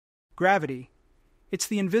Gravity. It's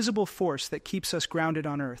the invisible force that keeps us grounded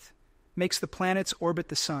on Earth, makes the planets orbit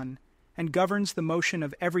the sun, and governs the motion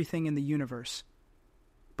of everything in the universe.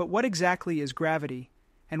 But what exactly is gravity,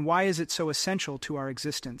 and why is it so essential to our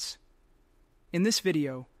existence? In this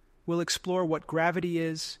video, we'll explore what gravity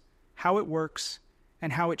is, how it works,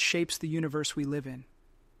 and how it shapes the universe we live in.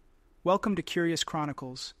 Welcome to Curious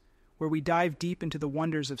Chronicles, where we dive deep into the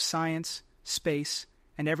wonders of science, space,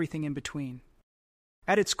 and everything in between.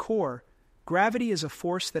 At its core, gravity is a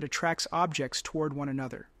force that attracts objects toward one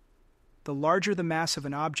another. The larger the mass of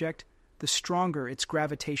an object, the stronger its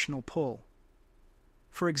gravitational pull.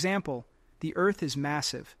 For example, the Earth is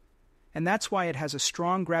massive, and that's why it has a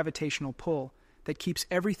strong gravitational pull that keeps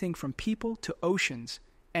everything from people to oceans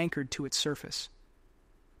anchored to its surface.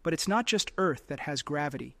 But it's not just Earth that has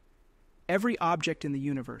gravity. Every object in the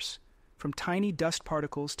universe, from tiny dust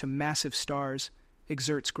particles to massive stars,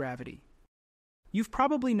 exerts gravity. You've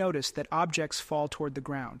probably noticed that objects fall toward the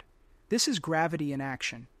ground. This is gravity in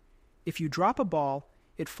action. If you drop a ball,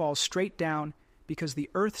 it falls straight down because the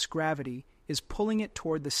Earth's gravity is pulling it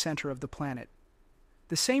toward the center of the planet.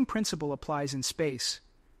 The same principle applies in space.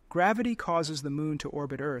 Gravity causes the moon to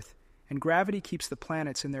orbit Earth, and gravity keeps the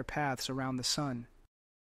planets in their paths around the sun.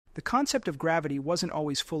 The concept of gravity wasn't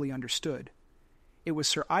always fully understood. It was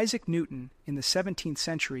Sir Isaac Newton in the 17th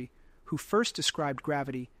century who first described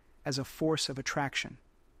gravity as a force of attraction.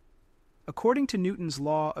 According to Newton's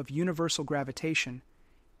law of universal gravitation,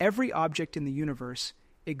 every object in the universe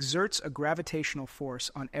exerts a gravitational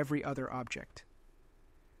force on every other object.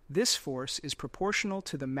 This force is proportional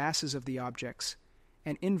to the masses of the objects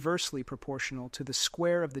and inversely proportional to the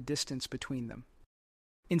square of the distance between them.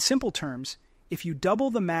 In simple terms, if you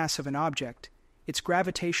double the mass of an object, its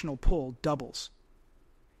gravitational pull doubles.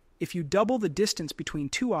 If you double the distance between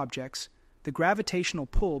two objects, the gravitational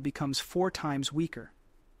pull becomes 4 times weaker.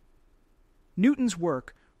 Newton's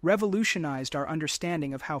work revolutionized our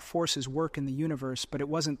understanding of how forces work in the universe, but it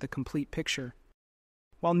wasn't the complete picture.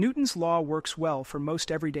 While Newton's law works well for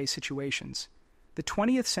most everyday situations, the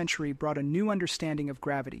 20th century brought a new understanding of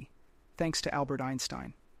gravity, thanks to Albert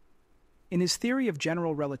Einstein. In his theory of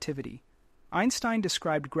general relativity, Einstein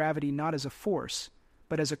described gravity not as a force,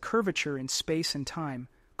 but as a curvature in space and time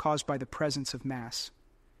caused by the presence of mass.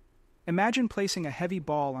 Imagine placing a heavy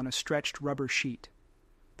ball on a stretched rubber sheet.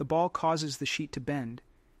 The ball causes the sheet to bend,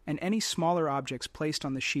 and any smaller objects placed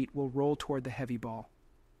on the sheet will roll toward the heavy ball.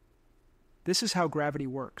 This is how gravity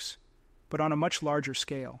works, but on a much larger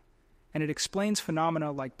scale, and it explains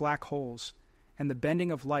phenomena like black holes and the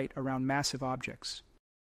bending of light around massive objects.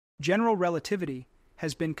 General relativity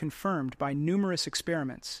has been confirmed by numerous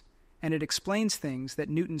experiments, and it explains things that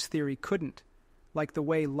Newton's theory couldn't, like the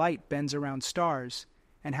way light bends around stars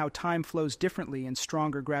and how time flows differently in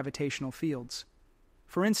stronger gravitational fields.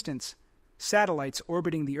 For instance, satellites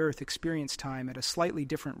orbiting the Earth experience time at a slightly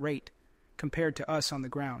different rate compared to us on the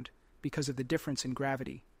ground because of the difference in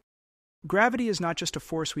gravity. Gravity is not just a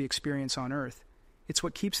force we experience on Earth, it's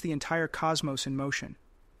what keeps the entire cosmos in motion.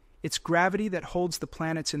 It's gravity that holds the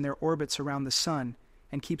planets in their orbits around the sun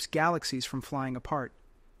and keeps galaxies from flying apart.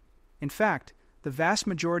 In fact, the vast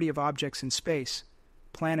majority of objects in space,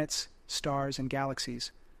 planets, stars, and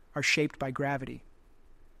galaxies, are shaped by gravity.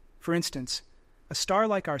 For instance, a star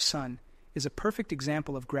like our sun is a perfect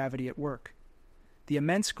example of gravity at work. The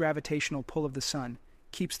immense gravitational pull of the sun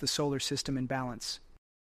keeps the solar system in balance.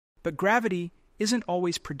 But gravity isn't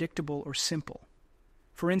always predictable or simple.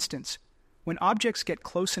 For instance, when objects get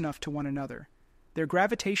close enough to one another, their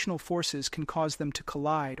gravitational forces can cause them to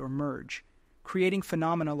collide or merge, creating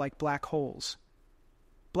phenomena like black holes.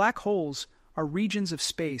 Black holes are regions of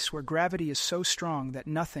space where gravity is so strong that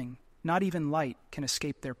nothing, not even light, can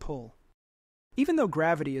escape their pull. Even though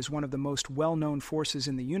gravity is one of the most well-known forces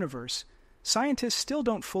in the universe, scientists still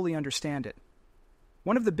don't fully understand it.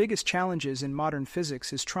 One of the biggest challenges in modern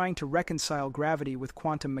physics is trying to reconcile gravity with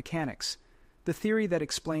quantum mechanics, the theory that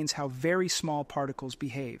explains how very small particles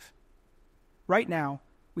behave. Right now,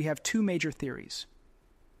 we have 2 major theories: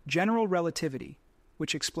 general relativity,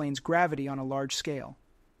 which explains gravity on a large scale,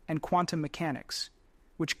 and quantum mechanics,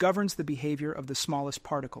 which governs the behavior of the smallest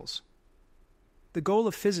particles. The goal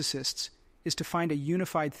of physicists is to find a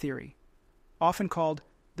unified theory, often called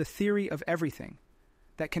the theory of everything,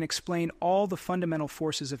 that can explain all the fundamental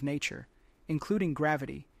forces of nature, including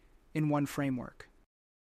gravity, in one framework.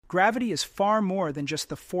 Gravity is far more than just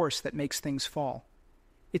the force that makes things fall.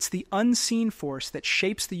 It's the unseen force that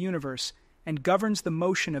shapes the universe and governs the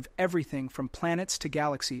motion of everything from planets to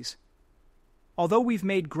galaxies. Although we've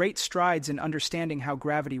made great strides in understanding how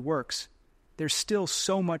gravity works, there's still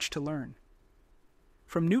so much to learn.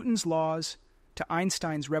 From Newton's laws to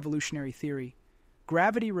Einstein's revolutionary theory,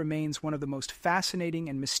 gravity remains one of the most fascinating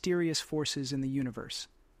and mysterious forces in the universe.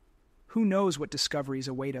 Who knows what discoveries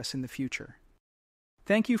await us in the future?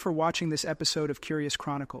 Thank you for watching this episode of Curious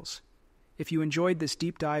Chronicles. If you enjoyed this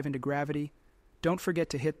deep dive into gravity, don't forget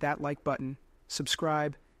to hit that like button,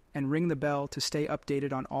 subscribe, and ring the bell to stay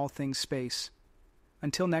updated on all things space.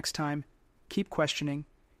 Until next time, keep questioning,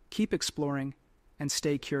 keep exploring, and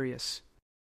stay curious.